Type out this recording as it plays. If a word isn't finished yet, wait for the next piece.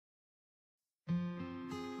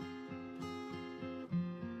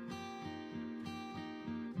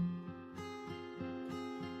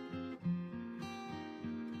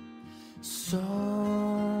So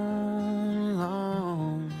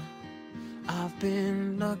long, I've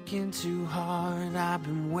been looking too hard, I've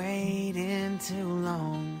been waiting too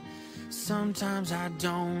long. Sometimes I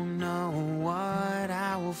don't know what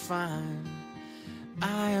I will find.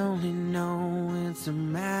 I only know it's a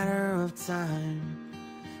matter of time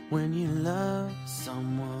when you love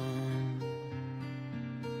someone.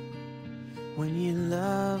 When you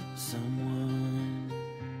love someone,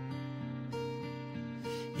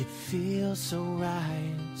 it feels so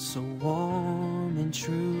right, so warm and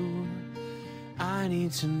true. I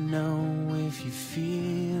need to know if you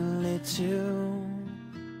feel it too.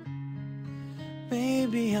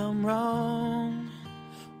 Maybe I'm wrong.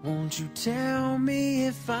 Won't you tell me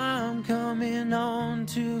if I'm coming on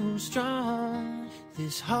too strong?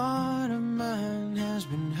 This heart of mine has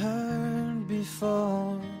been hurt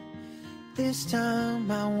before. This time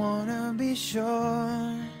I wanna be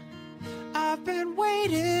sure. I've been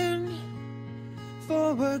waiting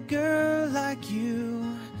for a girl like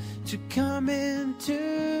you to come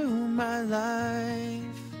into my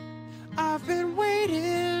life. I've been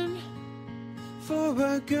waiting for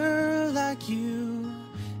a girl like you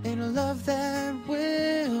and a love that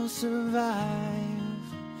will survive.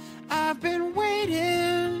 I've been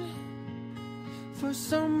waiting for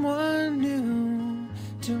someone new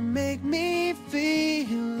to make me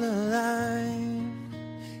feel alive.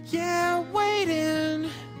 Yeah, waiting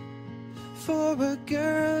for a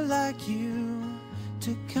girl like you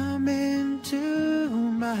to come into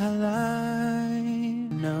my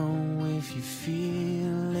life. Know if you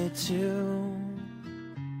feel it too.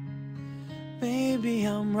 Maybe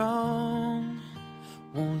I'm wrong.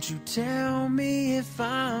 Won't you tell me if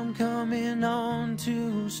I'm coming on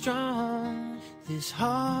too strong? This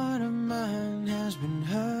heart of mine has been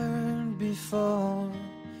hurt before.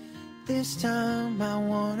 This time I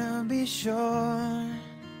wanna be sure.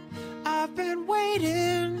 I've been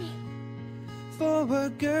waiting for a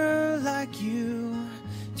girl like you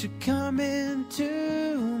to come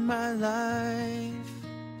into my life.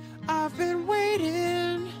 I've been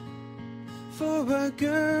waiting for a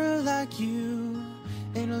girl like you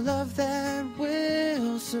and a love that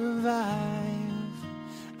will survive.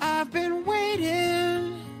 I've been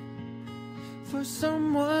waiting for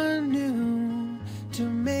someone new to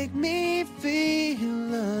make me feel